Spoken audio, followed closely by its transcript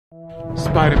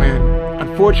Spider-Man,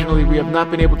 unfortunately we have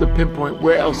not been able to pinpoint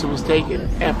where Elsa was taken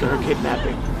after her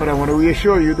kidnapping. But I want to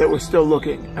reassure you that we're still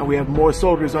looking, and we have more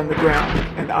soldiers on the ground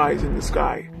and eyes in the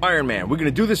sky. Iron Man, we're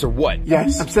gonna do this or what?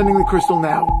 Yes, I'm sending the crystal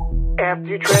now. After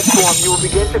you transform, you will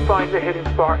begin to find the hidden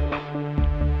Spartan.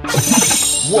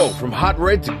 Whoa, from hot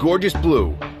red to gorgeous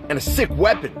blue. And a sick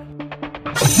weapon.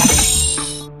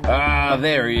 Ah,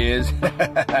 there he is.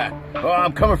 Oh,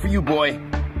 I'm coming for you, boy.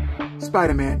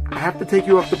 Spider-Man, I have to take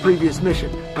you off the previous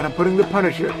mission, but I'm putting the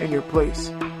Punisher in your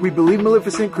place. We believe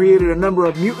Maleficent created a number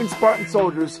of mutant Spartan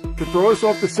soldiers to throw us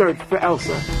off the search for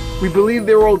Elsa. We believe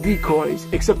they're all decoys,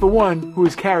 except for one who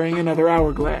is carrying another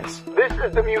hourglass. This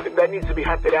is the mutant that needs to be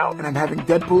hunted out, and I'm having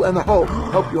Deadpool and the Hulk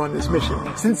help you on this mission.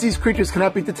 Since these creatures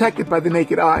cannot be detected by the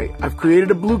naked eye, I've created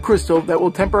a blue crystal that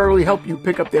will temporarily help you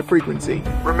pick up their frequency.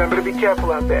 Remember to be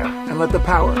careful out there, and let the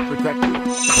power protect you.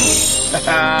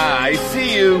 I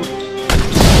see you.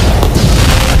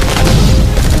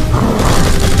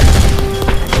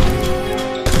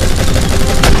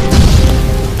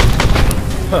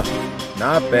 Huh,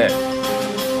 not bad.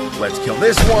 Let's kill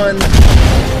this one,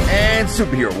 and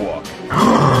superhero walk.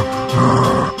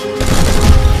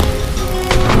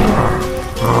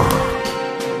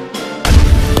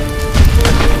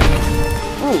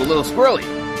 Ooh, a little squirrely.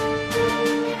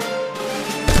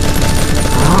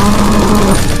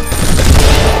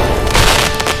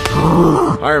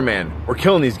 Iron Man, we're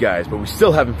killing these guys, but we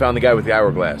still haven't found the guy with the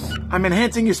hourglass. I'm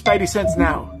enhancing your Spidey sense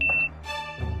now.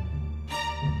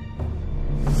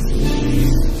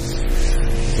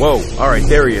 Whoa, alright,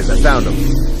 there he is. I found him.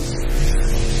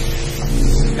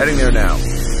 Heading there now.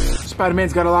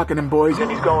 Spider-Man's got a lock in him, boys,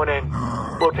 and he's going in.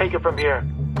 We'll take it from here.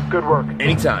 Good work.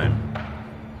 Anytime.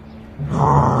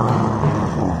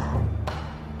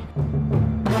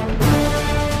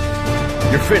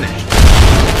 You're finished.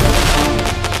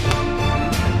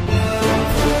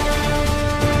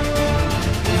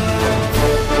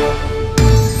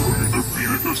 We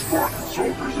defeated the Spartan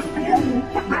soldiers in blue,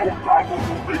 but now a goblin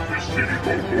will make this city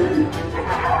go home.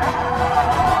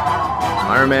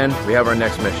 Iron Man, we have our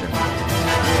next mission.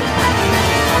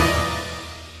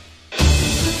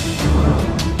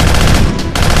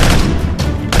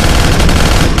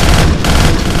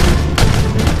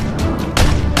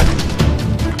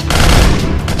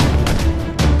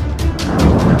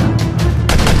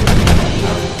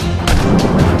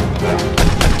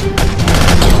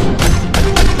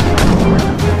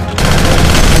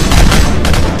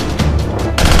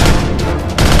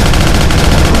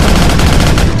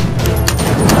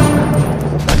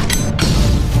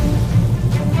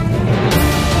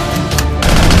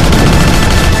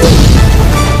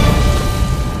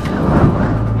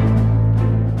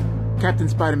 Captain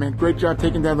Spider-Man, great job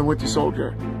taking down the Winter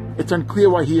Soldier. It's unclear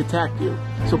why he attacked you,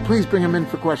 so please bring him in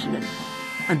for questioning.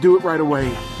 And do it right away,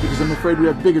 because I'm afraid we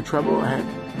have bigger trouble ahead.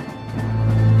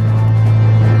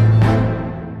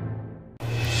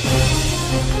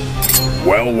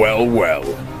 Well, well, well.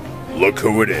 Look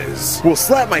who it is. Well,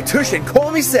 slap my tush and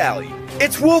call me Sally.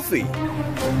 It's Wolfie.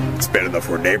 It's bad enough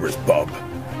we're neighbors, bub.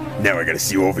 Now I gotta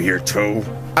see you over here, too.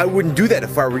 I wouldn't do that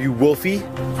if I were you, Wolfie.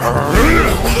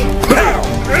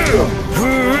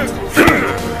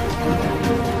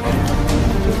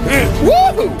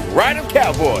 Woohoo! Ride him,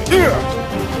 cowboy.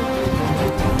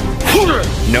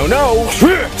 No, no.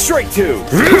 Straight two.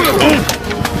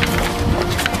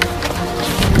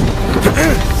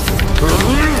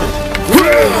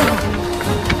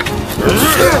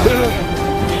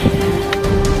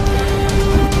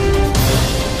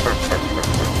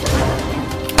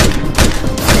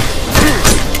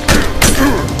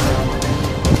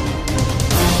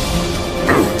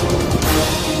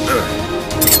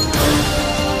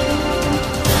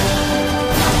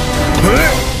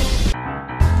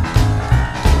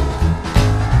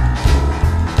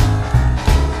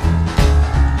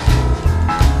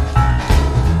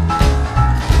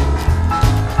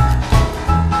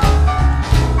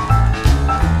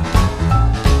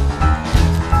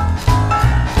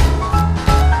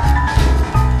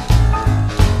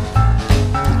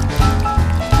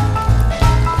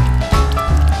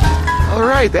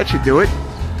 Alright, that should do it.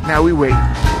 Now we wait.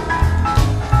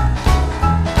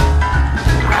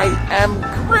 I am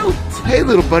Groot! Hey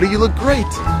little buddy, you look great.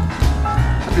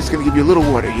 I'm just gonna give you a little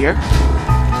water here.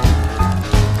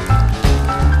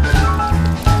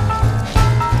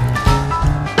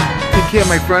 Take care,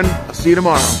 my friend. I'll see you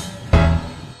tomorrow.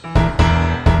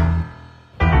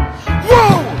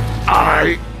 Whoa!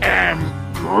 I am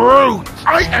Groot!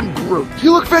 I am Groot!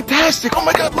 You look fantastic! Oh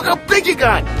my god, look how big you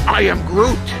got! I am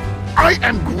Groot! I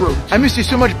am Groot. I miss you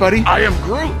so much, buddy. I am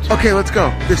Groot. Okay, let's go.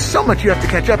 There's so much you have to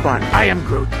catch up on. I am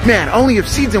Groot. Man, only if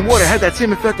seeds and water had that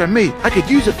same effect on me, I could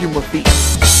use a few more feet.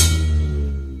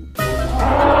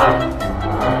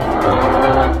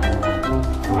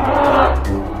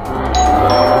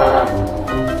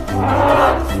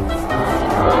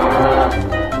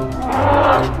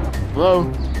 Hello?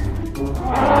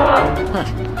 Huh,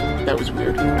 that was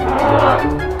weird.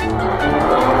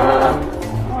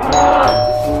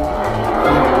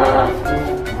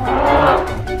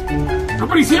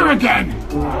 Somebody's here again.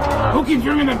 Who keeps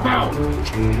ringing the bell? This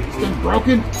thing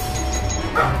broken?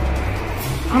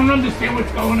 I don't understand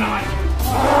what's going on.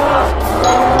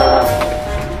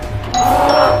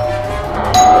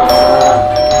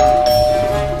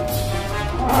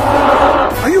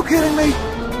 Are you kidding me?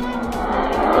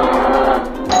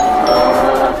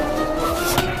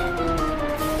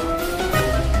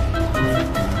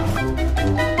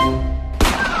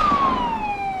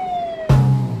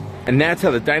 And that's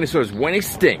how the dinosaurs went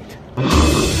extinct.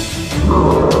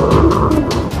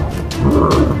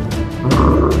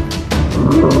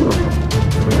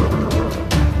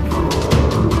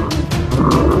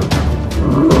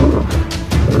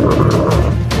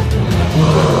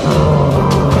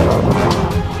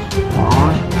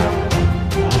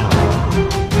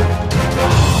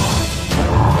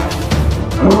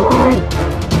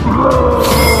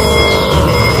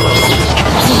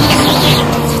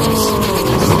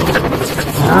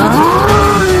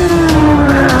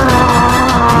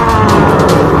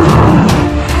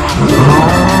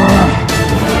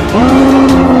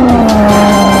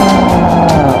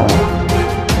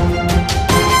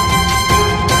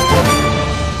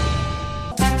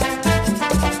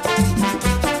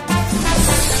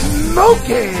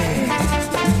 Smoking!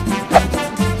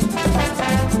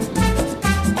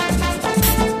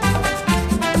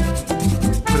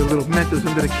 Put a little Mentos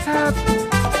under the cap.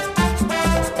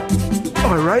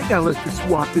 Alright, now let's just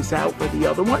swap this out for the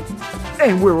other one.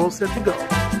 And we're all set to go.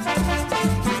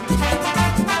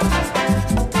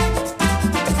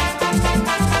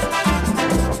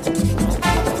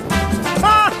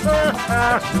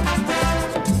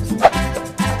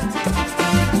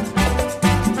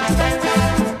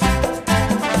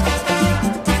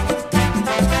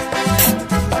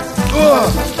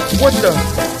 What the?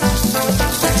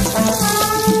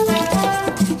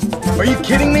 Are you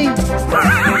kidding me?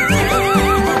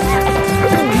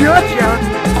 Gotcha!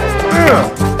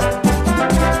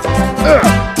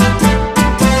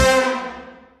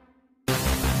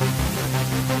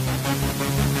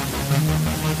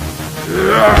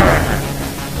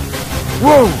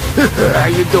 Whoa! How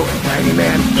you doing, tiny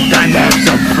man? Time to have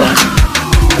some fun.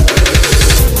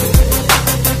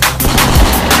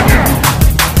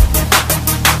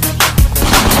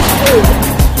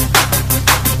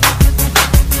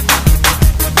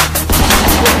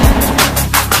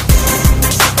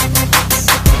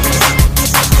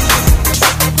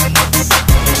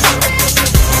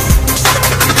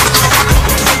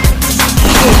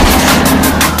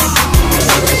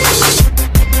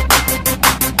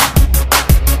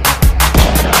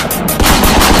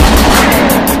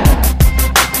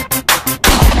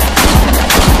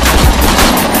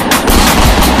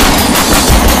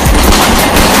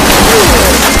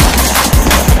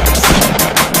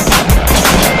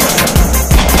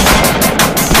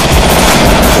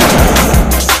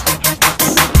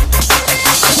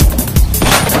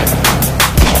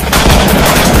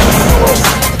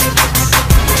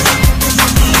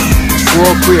 We're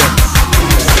all clear.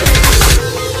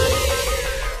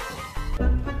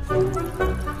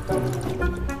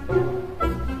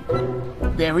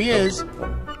 There he is.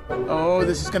 Oh,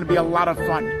 this is going to be a lot of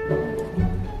fun.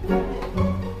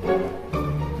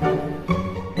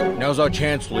 Now's our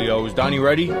chance, Leo. Is Donnie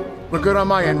ready? We're good on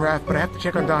my end, Raph, but I have to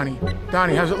check on Donnie.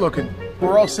 Donnie, how's it looking?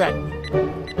 We're all set.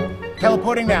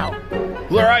 Teleporting now.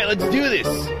 Well, all right, let's do this.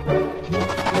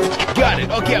 Got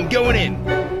it. Okay, I'm going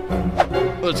in.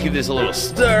 Let's give this a little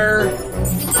stir.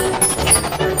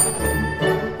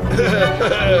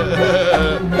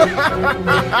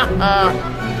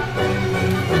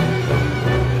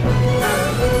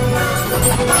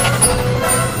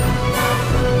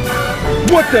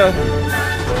 What the?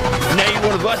 Now you're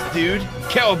one of us, dude.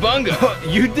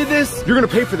 Cowabunga. You did this? You're gonna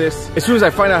pay for this as soon as I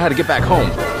find out how to get back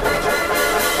home.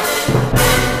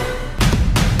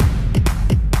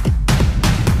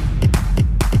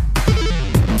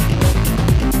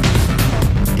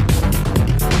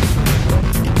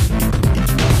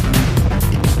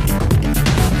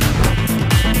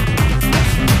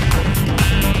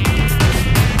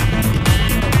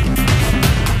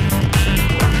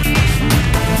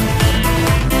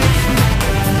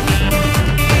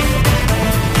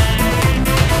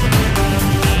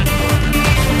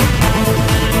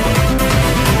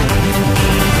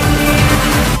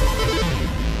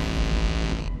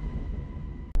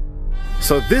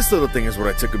 So this little thing is what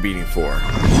I took a beating for.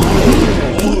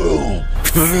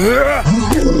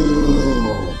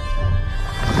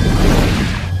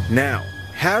 Now,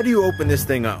 how do you open this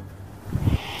thing up?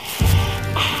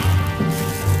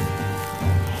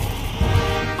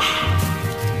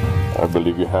 I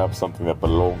believe you have something that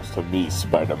belongs to me,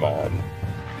 Spider-Man.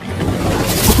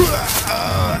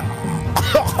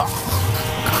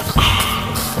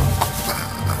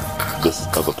 This is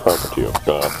now the property of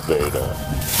Darth Vader.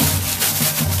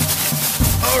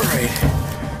 Alright,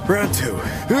 round 2.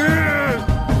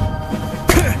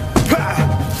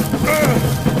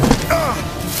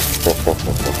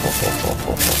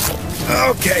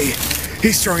 Okay,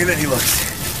 he's stronger than he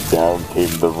looks. Down came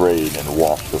the rain and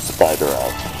washed the spider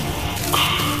out.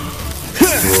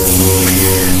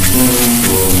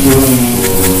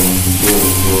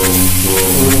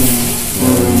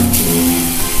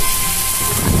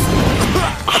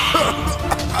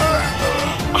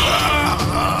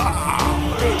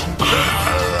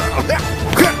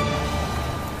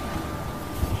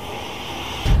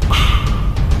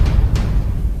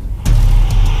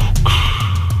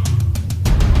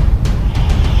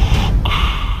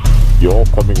 You're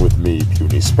coming with me,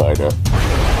 puny spider.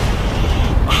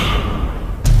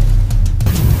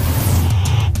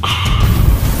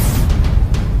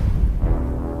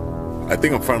 I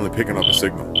think I'm finally picking up a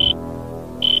signal.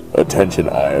 Attention,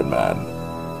 Iron Man.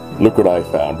 Look what I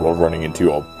found while running into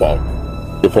your bug.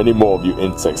 If any more of you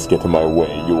insects get in my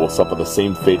way, you will suffer the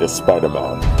same fate as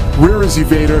Spider-Man. Where is he,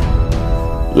 Vader?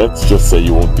 Let's just say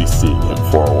you won't be seeing him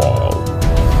for a while.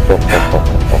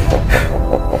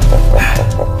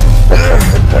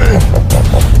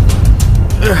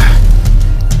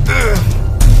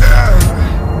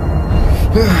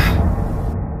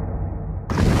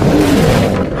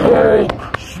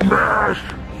 Smash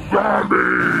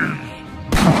zombies!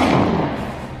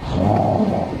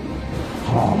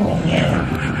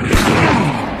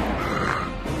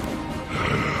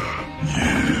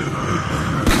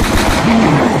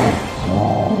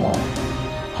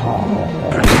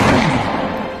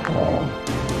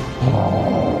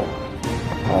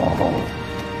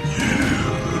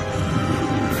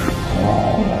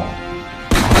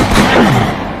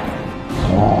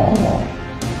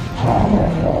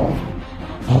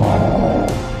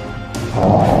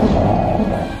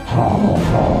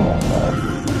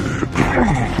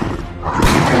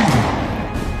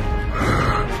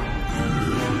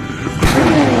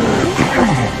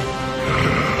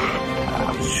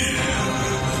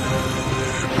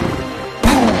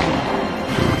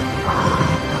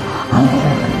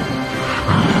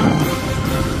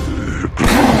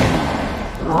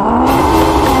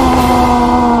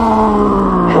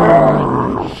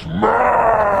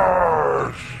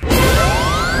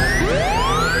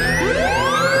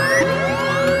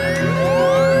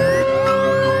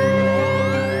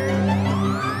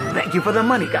 Thank you for the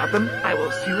money, Gotham. I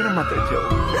will see you in a month or 2.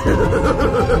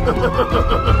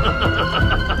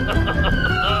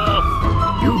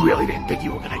 You really didn't think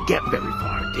you were gonna get very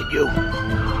far, did you?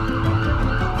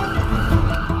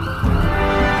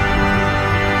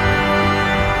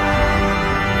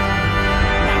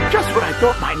 Now, just when I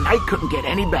thought my night couldn't get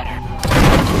any better.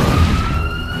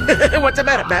 What's the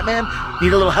matter, Batman?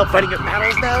 Need a little help fighting your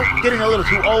battles now? Getting a little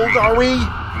too old, are we?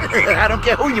 I don't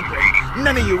care who you bring.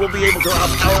 None of you will be able to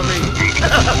outpower me.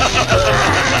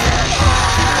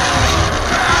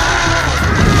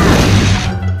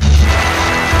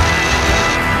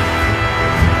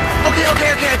 Okay,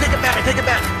 I take it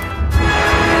back.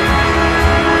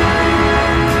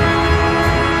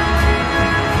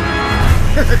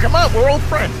 Come on, we're old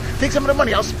friends. Take some of the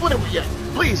money, I'll split it with you.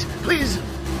 Please.